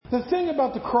The thing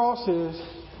about the cross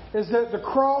is that the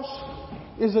cross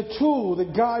is a tool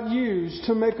that God used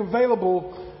to make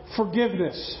available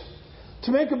forgiveness.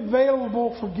 To make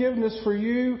available forgiveness for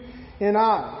you and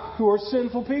I, who are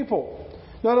sinful people.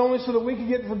 Not only so that we can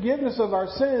get forgiveness of our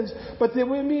sins, but that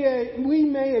we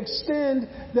may extend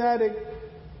that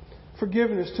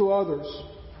forgiveness to others.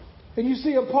 And you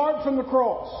see, apart from the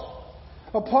cross,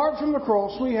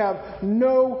 we have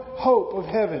no hope of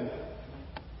heaven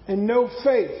and no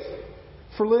faith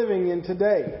for living in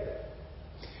today.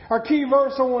 Our key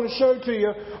verse I want to show to you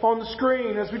on the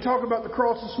screen as we talk about the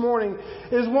cross this morning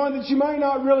is one that you might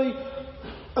not really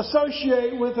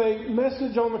associate with a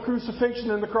message on the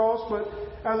crucifixion and the cross, but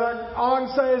all I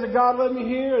can say is that God led me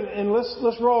here and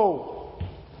let's roll.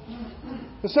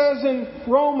 It says in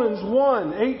Romans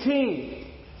 1:18,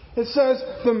 it says,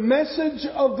 the message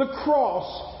of the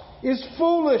cross is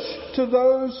foolish to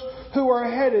those who are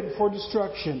headed for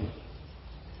destruction.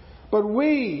 But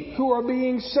we who are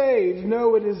being saved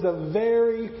know it is the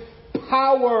very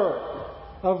power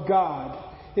of God.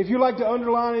 If you like to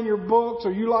underline in your books,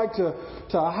 or you like to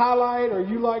highlight, or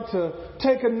you like to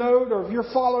take a note, or if you're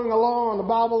following along on the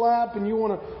Bible app and you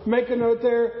want to make a note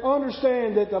there,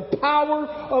 understand that the power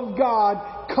of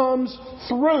God comes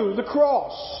through the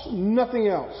cross, nothing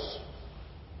else.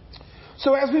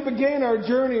 So as we began our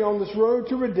journey on this road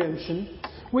to redemption,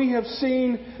 we have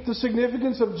seen the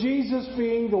significance of Jesus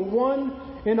being the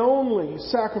one and only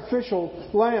sacrificial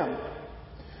lamb.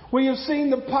 We have seen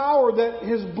the power that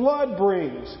His blood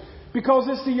brings, because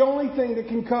it's the only thing that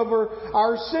can cover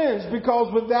our sins,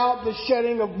 because without the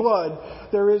shedding of blood,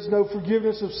 there is no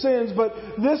forgiveness of sins. But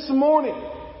this morning,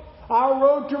 our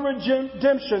road to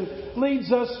redemption leads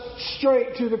us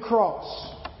straight to the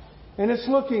cross. And it's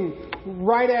looking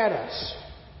right at us.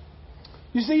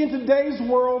 You see, in today's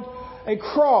world, a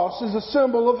cross is a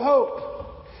symbol of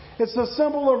hope. It's a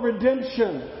symbol of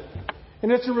redemption.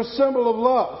 And it's a symbol of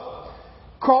love.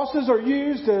 Crosses are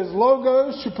used as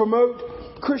logos to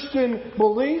promote Christian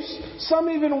beliefs. Some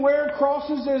even wear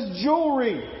crosses as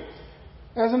jewelry,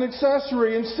 as an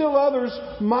accessory, and still others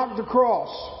mock the cross.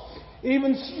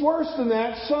 Even worse than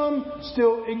that, some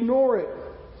still ignore it.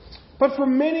 But for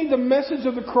many, the message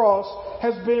of the cross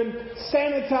has been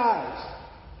sanitized.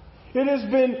 It has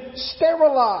been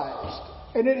sterilized.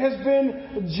 And it has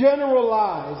been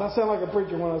generalized. I sound like a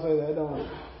preacher when I say that, don't I?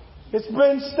 It's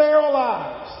been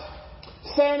sterilized,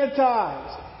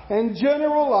 sanitized, and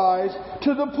generalized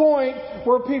to the point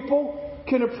where people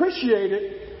can appreciate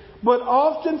it, but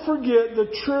often forget the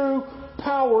true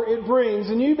power it brings.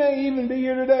 And you may even be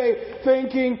here today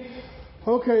thinking,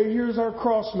 okay, here's our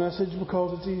cross message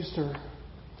because it's Easter.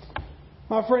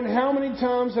 My friend, how many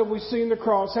times have we seen the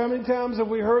cross? How many times have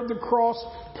we heard the cross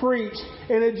preached?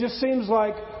 And it just seems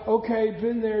like, okay,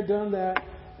 been there, done that,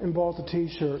 and bought the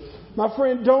t-shirt. My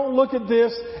friend, don't look at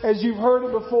this as you've heard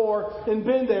it before and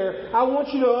been there. I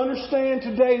want you to understand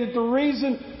today that the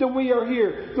reason that we are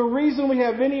here, the reason we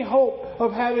have any hope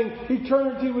of having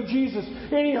eternity with Jesus,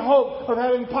 any hope of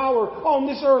having power on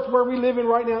this earth where we live in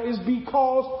right now, is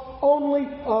because only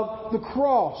of the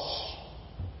cross.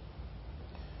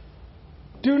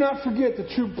 Do not forget the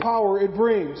true power it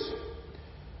brings.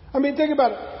 I mean, think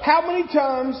about it. How many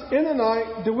times in the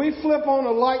night do we flip on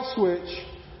a light switch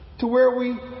to where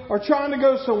we are trying to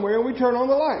go somewhere and we turn on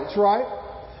the lights,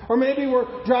 right? Or maybe we're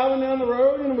driving down the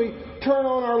road and we turn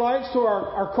on our lights to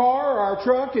our car or our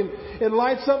truck and it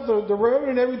lights up the road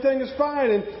and everything is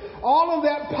fine. And all of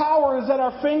that power is at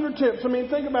our fingertips. I mean,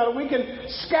 think about it. We can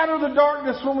scatter the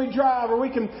darkness when we drive, or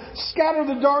we can scatter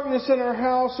the darkness in our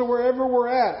house or wherever we're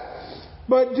at.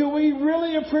 But do we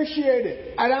really appreciate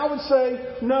it? And I would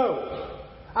say no.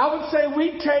 I would say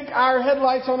we take our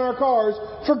headlights on our cars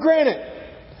for granted.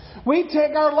 We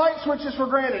take our light switches for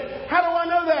granted. How do I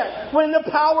know that? When the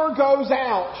power goes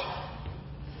out.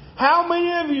 How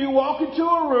many of you walk into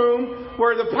a room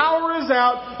where the power is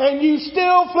out and you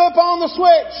still flip on the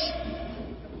switch?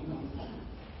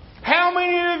 How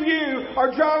many of you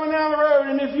are driving down the road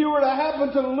and if you were to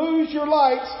happen to lose your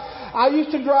lights, I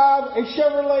used to drive a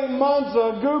Chevrolet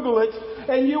Monza, Google it,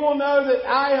 and you will know that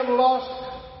I have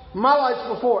lost my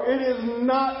lights before. It is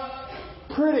not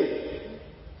pretty.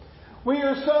 We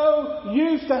are so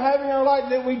used to having our light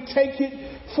that we take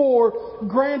it for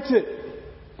granted.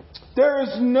 There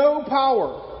is no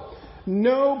power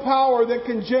that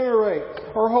can generate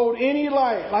or hold any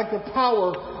light like the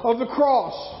power of the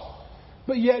cross.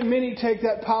 But yet many take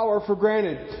that power for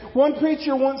granted. One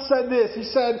preacher once said this. He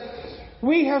said,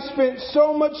 we have spent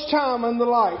so much time on the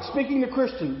light, speaking to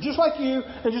Christians, just like you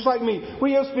and just like me.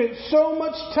 We have spent so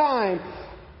much time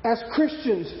as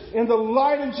Christians in the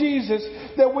light of Jesus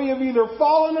that we have either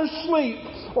fallen asleep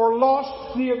or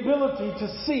lost the ability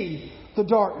to see the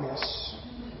darkness.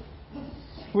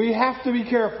 We have to be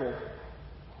careful.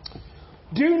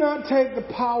 Do not take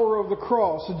the power of the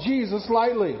cross of Jesus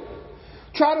lightly.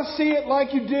 Try to see it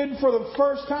like you did for the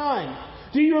first time.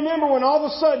 Do you remember when all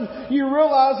of a sudden you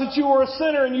realized that you were a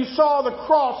sinner and you saw the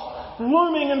cross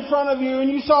looming in front of you and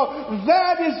you saw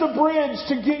that is the bridge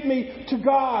to get me to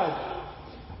God?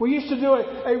 We used to do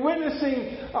a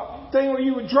witnessing thing where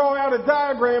you would draw out a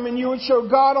diagram and you would show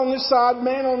God on this side,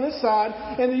 man on this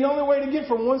side, and the only way to get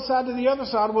from one side to the other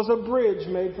side was a bridge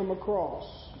made from a cross.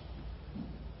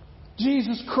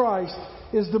 Jesus Christ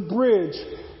is the bridge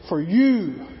for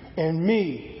you and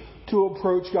me to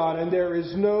approach God, and there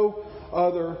is no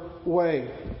other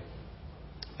way.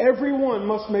 Everyone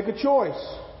must make a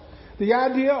choice. The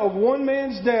idea of one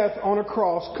man's death on a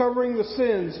cross covering the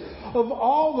sins of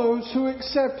all those who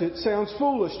accept it sounds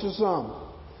foolish to some.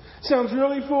 Sounds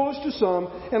really foolish to some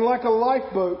and like a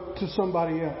lifeboat to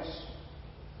somebody else.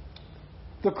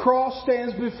 The cross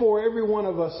stands before every one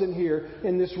of us in here,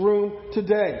 in this room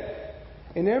today.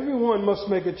 And everyone must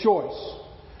make a choice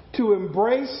to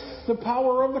embrace the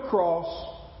power of the cross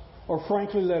or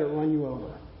frankly let it run you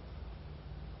over.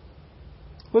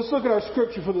 Let's look at our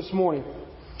scripture for this morning.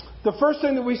 The first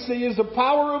thing that we see is the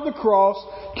power of the cross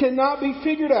cannot be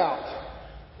figured out.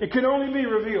 It can only be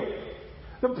revealed.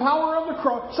 The power of the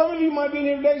cross. Some of you might be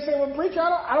here today saying, well, preacher,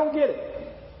 I don't get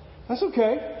it. That's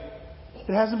okay.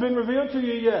 It hasn't been revealed to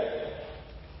you yet.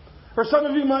 Or some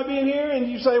of you might be in here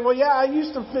and you say, well, yeah, I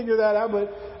used to figure that out,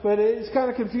 but it's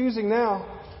kind of confusing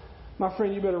now. My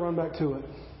friend, you better run back to it.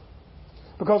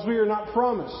 Because we are not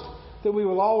promised that we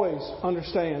will always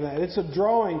understand that. It's a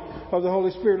drawing of the Holy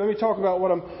Spirit. Let me talk about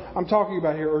what I'm talking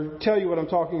about here, or tell you what I'm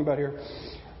talking about here.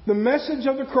 The message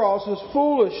of the cross is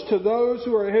foolish to those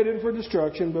who are headed for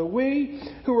destruction, but we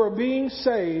who are being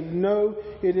saved know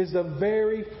it is the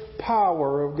very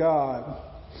power of God.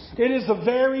 It is the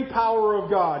very power of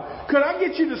God. Could I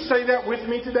get you to say that with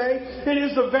me today? It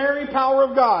is the very power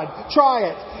of God. Try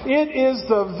it. It is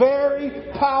the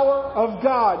very power of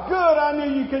God. Good, I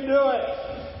knew you could do it.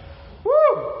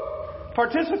 Woo!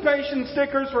 Participation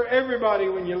stickers for everybody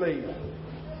when you leave.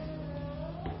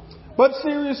 But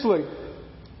seriously,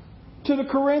 to the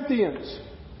Corinthians,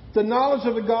 the knowledge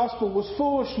of the gospel was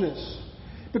foolishness.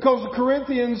 Because the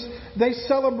Corinthians, they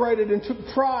celebrated and took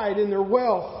pride in their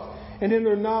wealth and in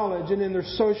their knowledge and in their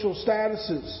social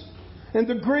statuses. And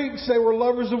the Greeks, they were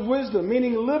lovers of wisdom,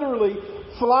 meaning literally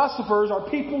philosophers are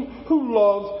people who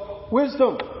love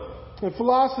wisdom and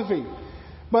philosophy.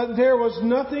 But there was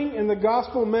nothing in the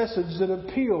gospel message that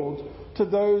appealed to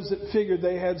those that figured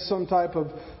they had some type of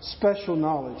special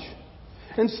knowledge.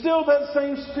 And still that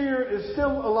same spirit is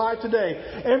still alive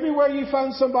today. Everywhere you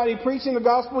find somebody preaching the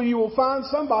gospel, you will find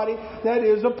somebody that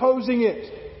is opposing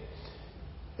it.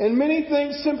 And many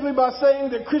think simply by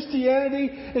saying that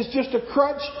Christianity is just a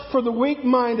crutch for the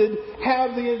weak-minded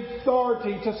have the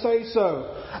authority to say so.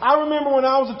 I remember when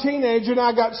I was a teenager and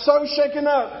I got so shaken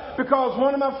up because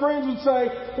one of my friends would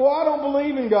say, well, I don't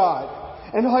believe in God.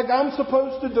 And like I'm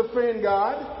supposed to defend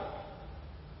God.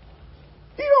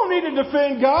 You don't need to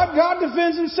defend God. God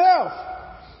defends Himself.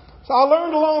 So I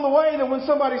learned along the way that when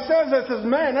somebody says that, says,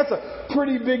 man, that's a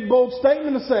pretty big, bold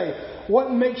statement to say. What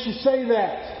makes you say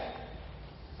that?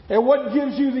 And what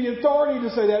gives you the authority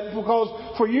to say that?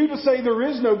 Because for you to say there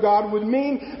is no God would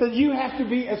mean that you have to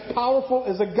be as powerful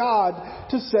as a God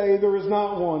to say there is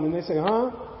not one. And they say,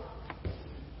 huh?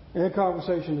 And the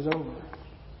conversation is over.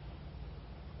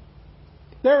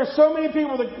 There are so many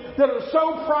people that are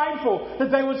so prideful that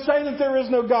they would say that there is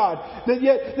no God. That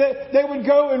yet they would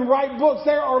go and write books.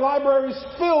 There are libraries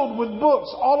filled with books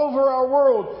all over our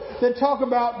world that talk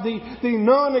about the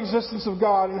non-existence of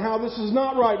God and how this is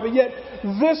not right. But yet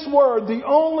this Word, the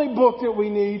only book that we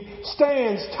need,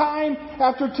 stands time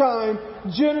after time,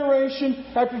 generation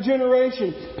after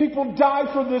generation. People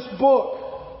die for this book.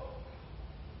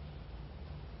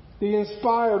 The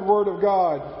inspired Word of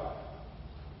God.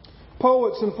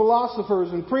 Poets and philosophers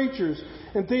and preachers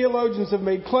and theologians have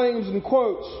made claims and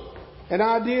quotes and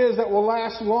ideas that will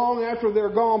last long after they're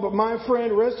gone. But my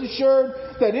friend, rest assured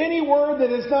that any word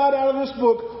that is not out of this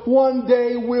book one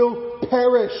day will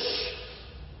perish.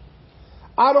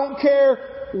 I don't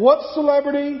care what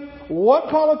celebrity,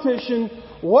 what politician,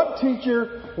 what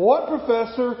teacher, what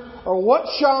professor, or what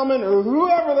shaman, or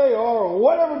whoever they are, or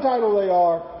whatever title they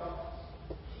are.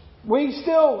 We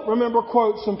still remember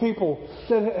quotes from people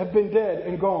that have been dead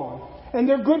and gone. And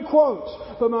they're good quotes.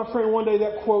 But my friend, one day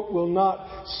that quote will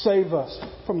not save us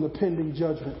from the pending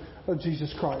judgment of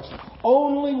Jesus Christ.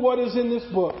 Only what is in this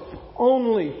book.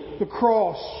 Only the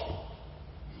cross.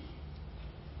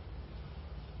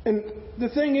 And the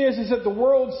thing is that the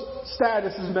world's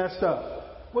status is messed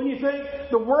up. When you think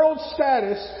the world's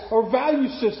status or value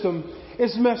system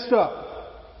is messed up.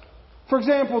 For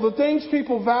example, the things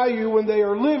people value when they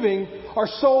are living are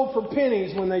sold for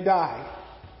pennies when they die.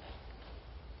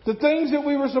 The things that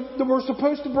were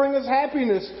supposed to bring us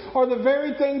happiness are the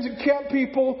very things that kept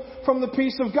people from the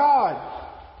peace of God.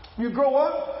 You grow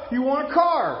up, you want a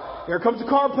car. Here comes the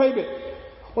car payment.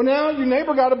 Well, now your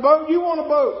neighbor got a boat, you want a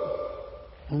boat.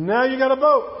 Now you got a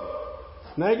boat.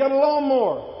 Now you got a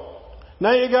lawnmower.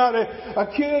 Now you got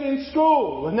a kid in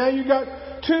school. And now you got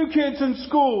 2 kids in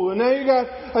school. And now you got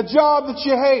a job that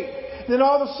you hate. Then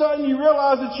all of a sudden you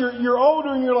realize that you're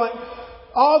older and you're like,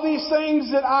 all these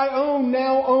things that I own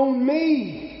now own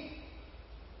me.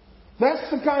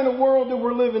 That's the kind of world that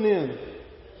we're living in.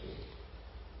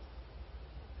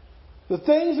 The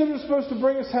things that are supposed to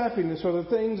bring us happiness are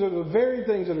the very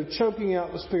things that are choking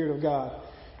out the Spirit of God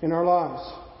in our lives.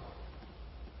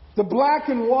 The black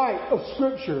and white of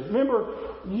Scripture.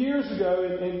 Remember, years ago,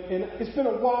 and it's been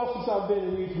a while since I've been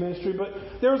in youth ministry, but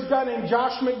there was a guy named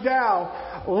Josh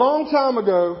McDowell a long time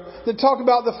ago that talked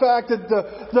about the fact that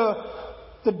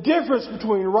the difference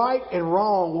between right and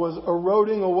wrong was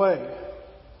eroding away.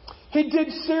 He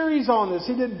did series on this.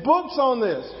 He did books on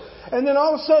this. And then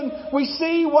all of a sudden, we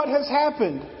see what has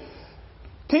happened.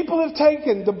 People have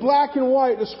taken the black and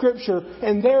white of Scripture,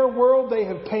 and their world they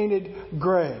have painted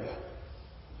gray.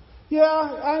 Yeah,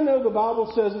 I know the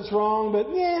Bible says it's wrong, but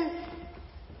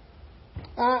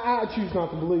I choose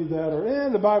not to believe that. Or,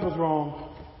 the Bible's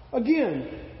wrong.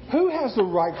 Again, who has the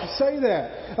right to say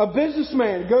that? A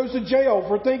businessman goes to jail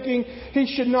for thinking he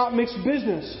should not mix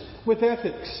business with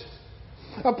ethics.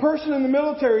 A person in the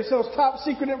military sells top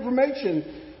secret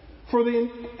information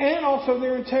and also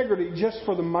their integrity just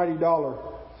for the mighty dollar.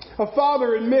 A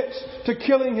father admits to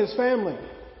killing his family.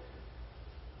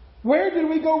 Where did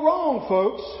we go wrong,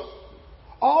 folks?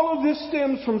 All of this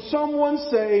stems from someone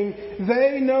saying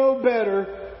they know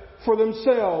better for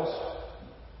themselves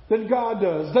than God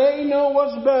does. They know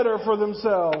what's better for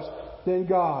themselves than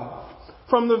God.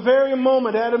 From the very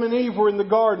moment Adam and Eve were in the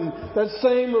garden, that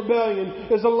same rebellion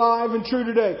is alive and true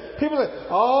today. People say,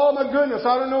 oh my goodness,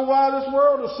 I don't know why this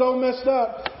world is so messed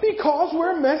up. Because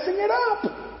we're messing it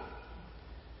up.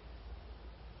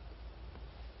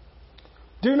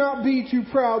 Do not be too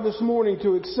proud this morning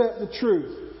to accept the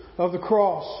truth of the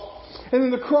cross. And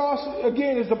then the cross,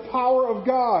 again, is the power of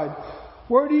God.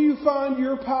 Where do you find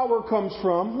your power comes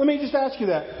from? Let me just ask you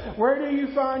that. Where do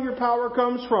you find your power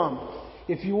comes from?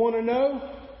 If you want to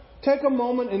know, take a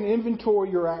moment and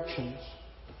inventory your actions.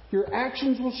 Your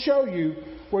actions will show you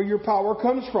where your power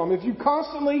comes from. If you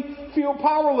constantly feel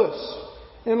powerless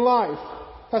in life,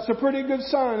 that's a pretty good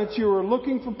sign that you are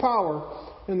looking for power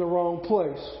in the wrong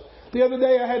place. The other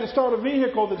day I had to start a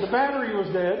vehicle that the battery was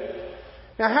dead.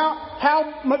 Now,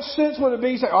 how much sense would it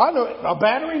be to say, I know a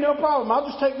battery, no problem. I'll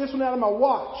just take this one out of my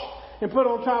watch and put it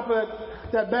on top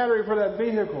of that battery for that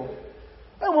vehicle.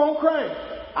 It won't crank.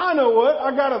 I know what.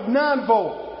 I got a 9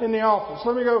 volt in the office.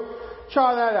 Let me go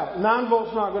try that out. 9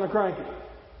 volt's not going to crank it.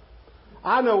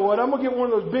 I know what. I'm going to get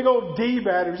one of those big old D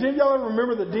batteries. Any of y'all ever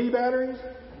remember the D batteries?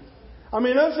 I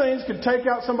mean, those things could take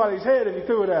out somebody's head if you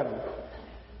threw it at them.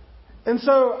 And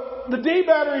so the D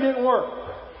battery didn't work.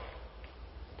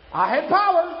 I had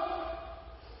power.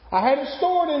 I had it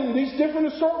stored in these different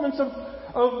assortments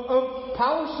of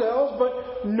power cells,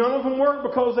 but none of them worked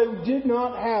because they did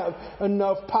not have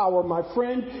enough power. My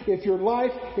friend, if your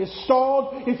life is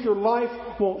stalled, if your life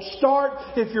won't start,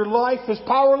 if your life is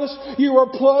powerless, you are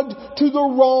plugged to the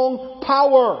wrong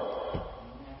power.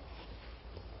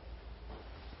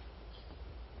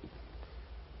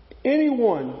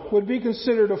 Anyone would be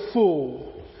considered a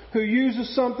fool who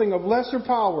uses something of lesser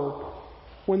power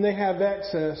when they have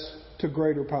access to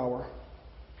greater power.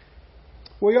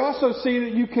 We also see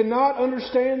that you cannot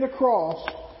understand the cross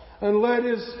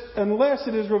unless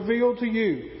it is revealed to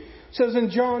you. It says in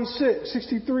John 6,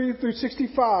 63 through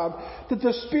 65, that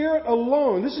the Spirit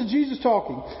alone, this is Jesus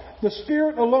talking, the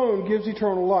Spirit alone gives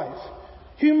eternal life.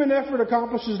 Human effort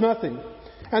accomplishes nothing.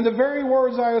 And the very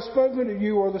words I have spoken to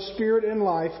you are the Spirit and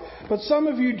life, but some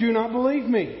of you do not believe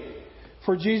me.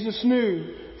 For Jesus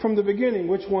knew from the beginning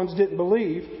which ones didn't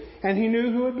believe, and He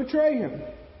knew who would betray Him.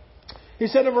 He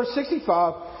said in verse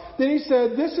 65, then He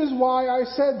said, this is why I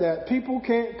said that. People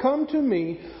can't come to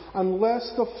me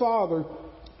unless the Father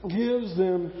gives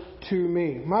them to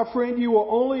me. My friend, you will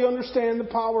only understand the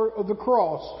power of the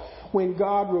cross when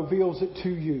God reveals it to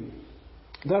you.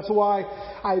 That's why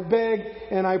I beg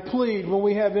and I plead when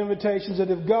we have invitations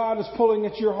that if God is pulling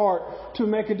at your heart to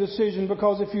make a decision,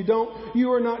 because if you don't,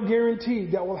 you are not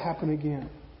guaranteed that will happen again.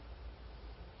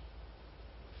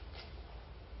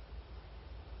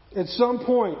 At some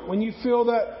point, when you feel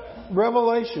that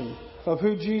revelation of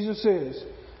who Jesus is,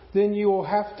 then you will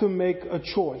have to make a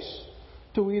choice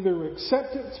to either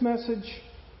accept its message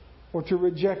or to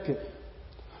reject it.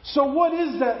 So what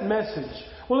is that message?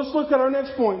 Well, let's look at our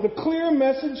next point. The clear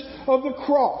message of the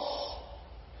cross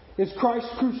is Christ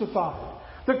crucified.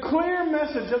 The clear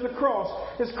message of the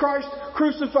cross is Christ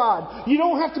crucified. You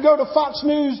don't have to go to Fox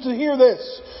News to hear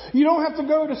this. You don't have to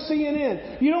go to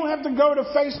CNN. You don't have to go to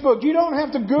Facebook. You don't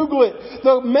have to Google it.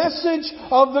 The message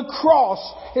of the cross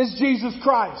is Jesus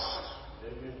Christ.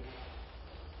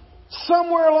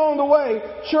 Somewhere along the way,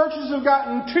 churches have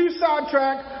gotten too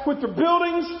sidetracked with their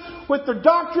buildings, with their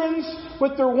doctrines,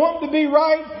 with their want to be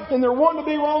right and their want to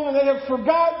be wrong, and they have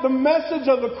forgot the message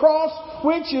of the cross,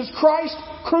 which is Christ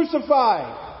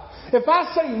crucified. If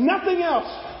I say nothing else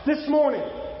this morning,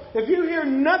 if you hear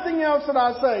nothing else that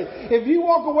I say, if you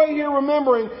walk away here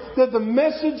remembering that the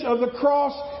message of the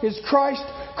cross is Christ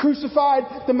crucified,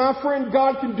 then my friend,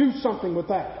 God can do something with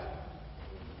that.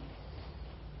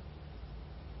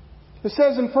 It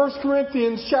says in 1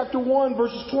 Corinthians chapter 1,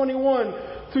 verses 21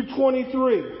 through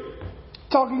 23,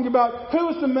 talking about who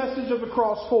is the message of the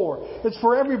cross for. It's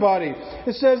for everybody.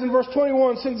 It says in verse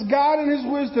 21, since God in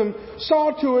His wisdom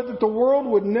saw to it that the world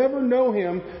would never know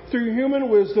Him through human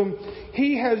wisdom,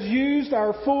 He has used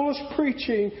our foolish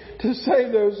preaching to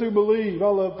save those who believe. I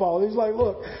love Paul. He's like,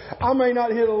 look, I may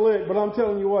not hit a lick, but I'm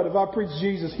telling you what, if I preach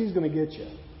Jesus, He's going to get you.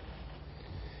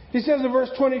 He says in verse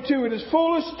 22, it is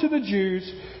foolish to the Jews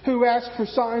who ask for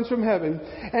signs from heaven,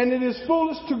 and it is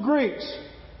foolish to Greeks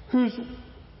who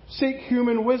seek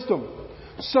human wisdom.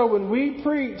 So when we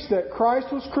preach that Christ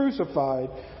was crucified,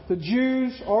 the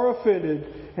Jews are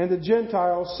offended, and the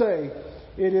Gentiles say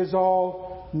it is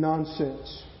all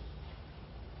nonsense.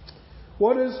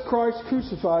 What does Christ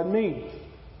crucified mean?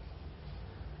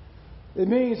 It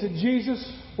means that Jesus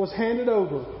was handed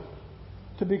over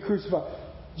to be crucified.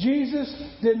 Jesus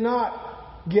did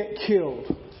not get killed.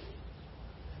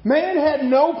 Man had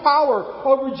no power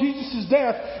over Jesus'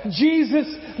 death. Jesus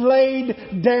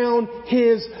laid down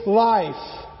His life.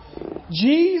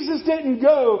 Jesus didn't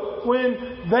go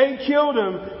when they killed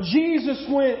Him. Jesus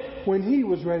went when He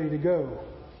was ready to go.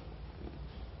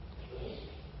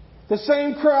 The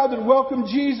same crowd that welcomed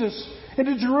Jesus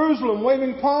into Jerusalem,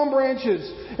 waving palm branches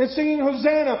and singing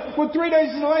Hosanna, would 3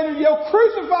 days later yell,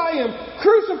 crucify Him!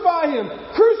 Crucify Him!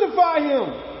 Crucify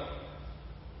Him!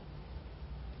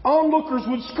 Onlookers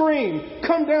would scream,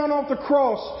 come down off the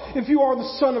cross if you are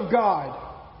the Son of God,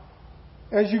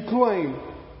 as you claim.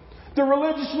 The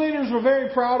religious leaders were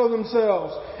very proud of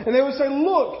themselves. And they would say,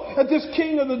 look at this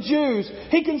King of the Jews.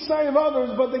 He can save others,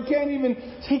 but he can't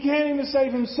even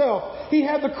save Himself. He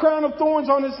had the crown of thorns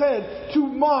on His head to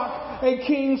mock a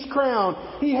king's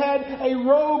crown. He had a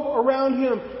robe around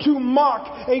Him to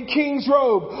mock a king's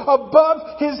robe.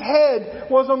 Above His head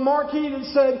was a marquee that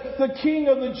said, the King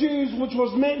of the Jews, which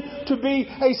was meant to be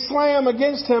a slam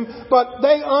against Him, but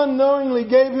they unknowingly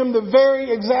gave Him the very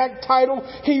exact title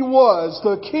he was,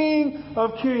 the King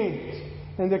of Kings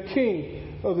and the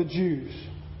King of the Jews.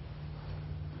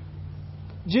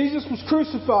 Jesus was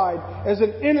crucified as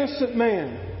an innocent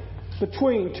man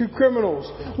between two criminals.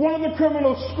 One of the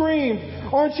criminals screamed,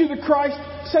 aren't you the Christ?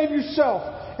 Save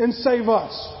yourself and save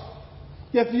us.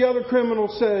 Yet the other criminal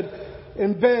said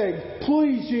and begged,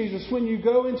 please Jesus, when you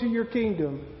go into your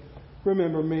kingdom,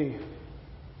 remember me.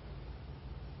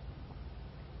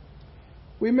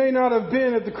 We may not have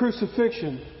been at the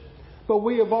crucifixion, but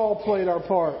we have all played our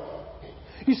part.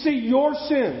 You see, your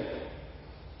sin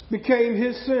became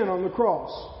His sin on the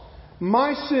cross.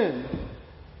 My sin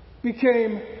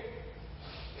became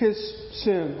His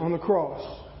sin on the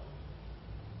cross.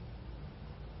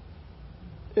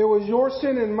 It was your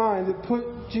sin and mine that put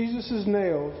Jesus'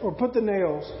 nails, or put the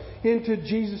nails into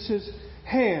Jesus'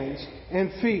 hands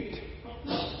and feet.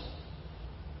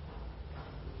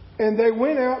 And they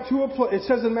went out to a place, it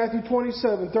says in Matthew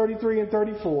 27, 33 and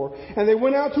 34, and they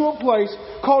went out to a place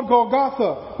called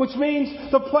Golgotha, which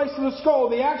means the place of the skull.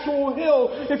 The actual hill,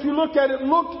 if you looked at it,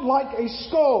 looked like a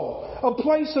skull, a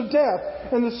place of death.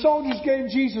 And the soldiers gave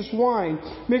Jesus wine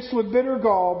mixed with bitter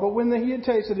gall, but when he had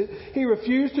tasted it, He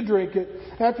refused to drink it.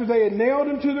 After they had nailed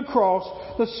Him to the cross,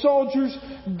 the soldiers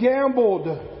gambled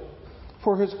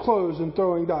for His clothes and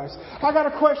throwing dice. I got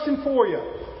a question for you.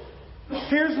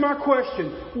 Here's my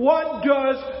question. What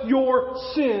does your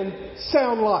sin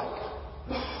sound like?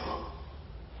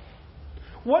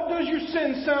 What does your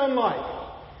sin sound like?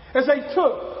 as they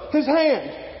took His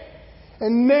hand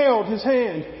and nailed His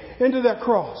hand into that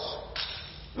cross.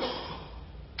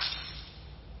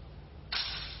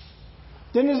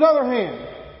 Then His other hand.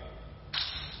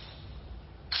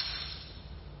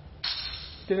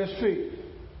 Then His feet.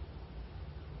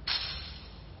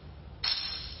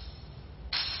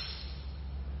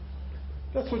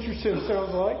 That's what your sin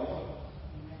sounds like.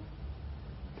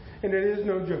 And it is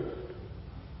no joke.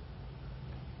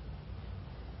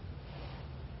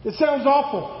 It sounds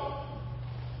awful.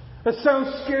 It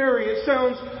sounds scary. It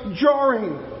sounds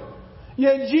jarring.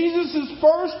 Yet Jesus'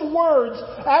 first words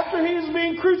after He is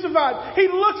being crucified, He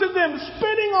looks at them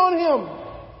spitting on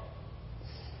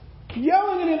Him,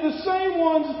 yelling at Him, the same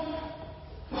ones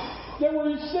that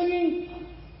were singing,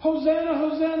 Hosanna,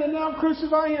 Hosanna, now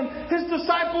crucify Him. His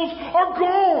disciples are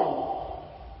gone.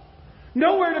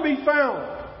 Nowhere to be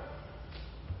found.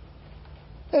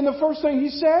 And the first thing He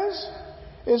says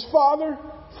is, Father,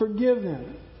 forgive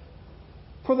them,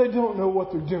 for they don't know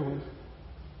what they're doing.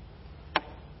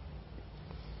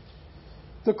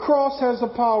 The cross has the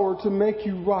power to make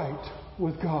you right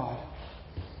with God.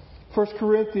 1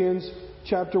 Corinthians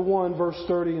chapter 1, verse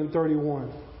 30 and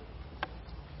 31.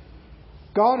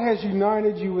 God has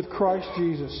united you with Christ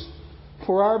Jesus.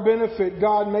 For our benefit,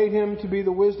 God made Him to be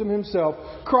the wisdom Himself.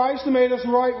 Christ made us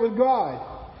right with God.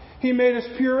 He made us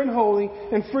pure and holy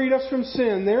and freed us from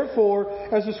sin. Therefore,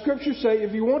 as the Scriptures say,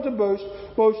 if you want to boast,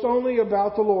 boast only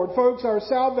about the Lord. Folks, our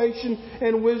salvation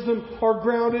and wisdom are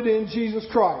grounded in Jesus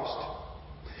Christ.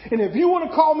 And if you want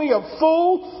to call me a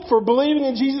fool for believing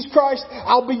in Jesus Christ,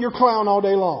 I'll be your clown all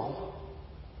day long.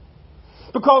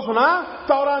 Because when I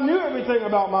thought I knew everything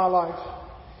about my life,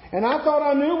 and I thought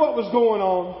I knew what was going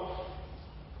on,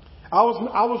 I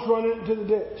was running into the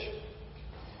ditch.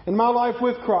 And my life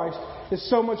with Christ is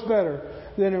so much better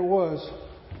than it was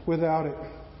without it.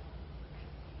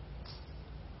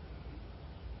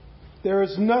 There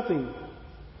is nothing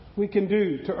we can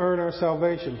do to earn our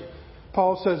salvation.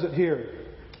 Paul says it here.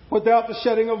 Without the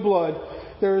shedding of blood,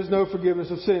 there is no forgiveness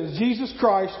of sins. Jesus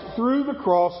Christ, through the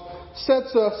cross,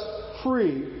 sets us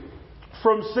free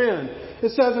from sin.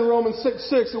 It says in Romans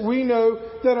 6:6 that we know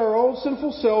that our old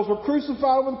sinful selves were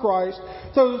crucified with Christ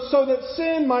so that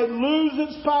sin might lose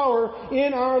its power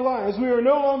in our lives. We are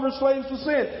no longer slaves to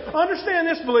sin. Understand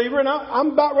this, believer, and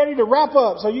I'm about ready to wrap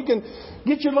up so you can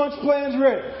get your lunch plans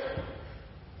ready.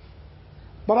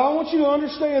 But I want you to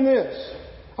understand this.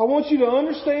 I want you to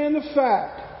understand the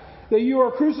fact that you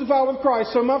are crucified with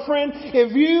Christ. So my friend,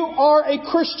 if you are a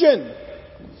Christian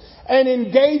and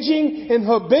engaging in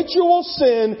habitual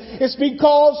sin, it's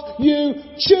because you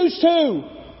choose to.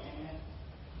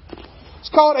 It's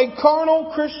called a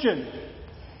carnal Christian.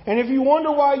 And if you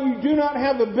wonder why you do not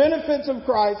have the benefits of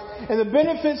Christ and the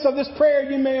benefits of this prayer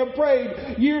you may have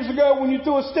prayed years ago when you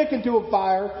threw a stick into a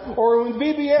fire, or in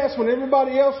VBS when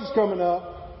everybody else was coming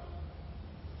up,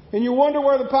 and you wonder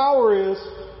where the power is,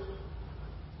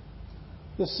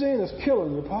 the sin is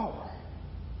killing your power.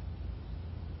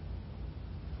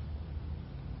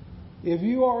 If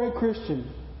you are a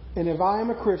Christian, and if I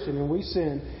am a Christian and we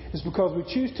sin, it's because we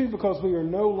choose to, because we are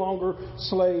no longer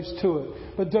slaves to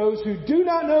it. But those who do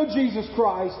not know Jesus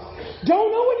Christ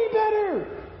don't know any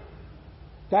better.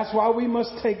 That's why we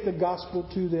must take the gospel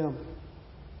to them.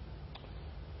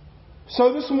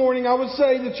 So this morning I would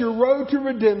say that your road to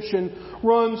redemption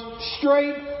runs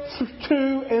straight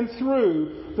to and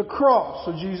through the cross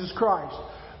of Jesus Christ.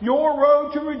 Your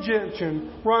road to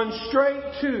redemption runs straight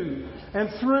to and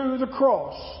through the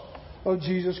cross of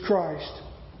Jesus Christ.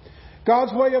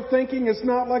 God's way of thinking is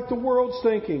not like the world's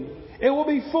thinking. It will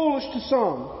be foolish to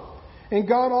some. And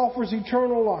God offers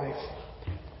eternal life,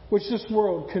 which this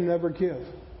world can never give.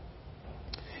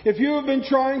 If you have been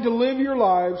trying to live your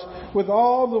lives with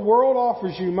all the world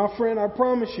offers you, my friend, I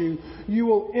promise you, you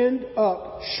will end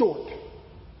up short.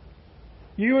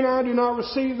 You and I do not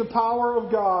receive the power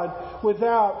of God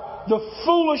without the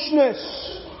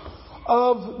foolishness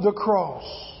of the cross.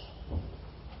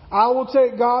 I will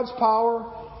take God's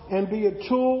power and be a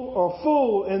tool or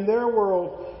fool in their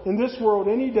world, in this world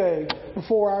any day,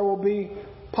 before I will be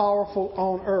powerful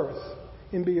on earth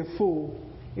and be a fool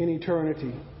in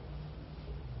eternity.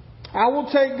 I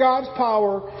will take God's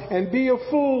power and be a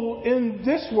fool in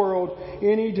this world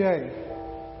any day,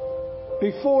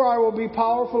 before I will be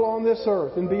powerful on this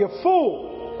earth and be a fool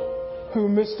who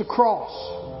missed the cross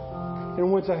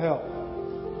and went to hell.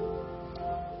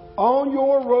 On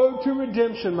your road to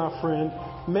redemption, my friend,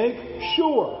 make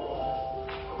sure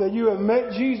that you have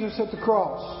met Jesus at the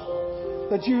cross,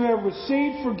 that you have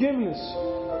received forgiveness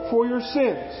for your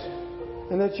sins,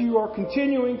 and that you are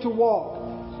continuing to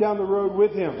walk down the road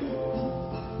with Him,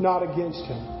 not against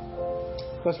Him.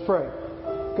 Let's pray.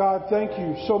 God, thank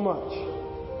you so much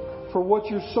for what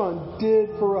your Son did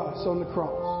for us on the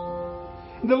cross.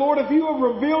 And the Lord, if you have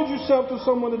revealed yourself to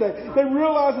someone today, they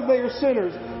realize that they are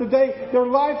sinners, that their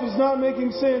life is not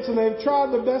making sense, and they've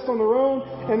tried their best on their own,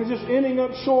 and it's just ending up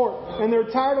short, and they're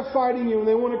tired of fighting you, and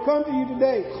they want to come to you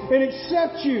today and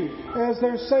accept you as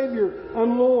their Savior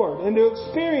and Lord, and to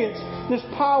experience this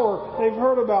power they've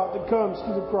heard about that comes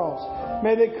through the cross.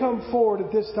 May they come forward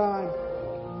at this time.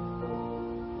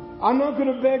 I'm not going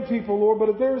to beg people, Lord, but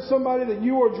if there is somebody that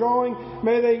you are drawing,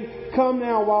 may they come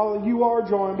now while you are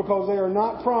drawing, because they are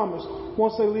not promised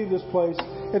once they leave this place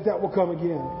if that will come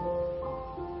again.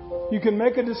 You can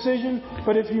make a decision,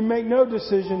 but if you make no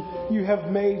decision, you have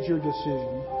made your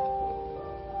decision.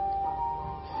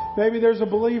 Maybe there's a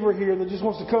believer here that just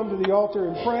wants to come to the altar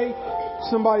and pray.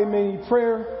 Somebody may need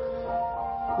prayer.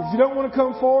 If you don't want to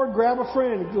come forward, grab a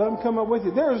friend and let them come up with you.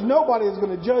 There is nobody that's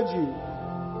going to judge you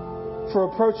for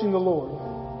approaching the Lord.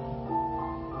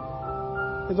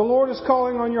 If the Lord is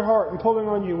calling on your heart and pulling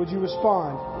on you, would you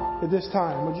respond at this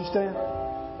time? Would you stand?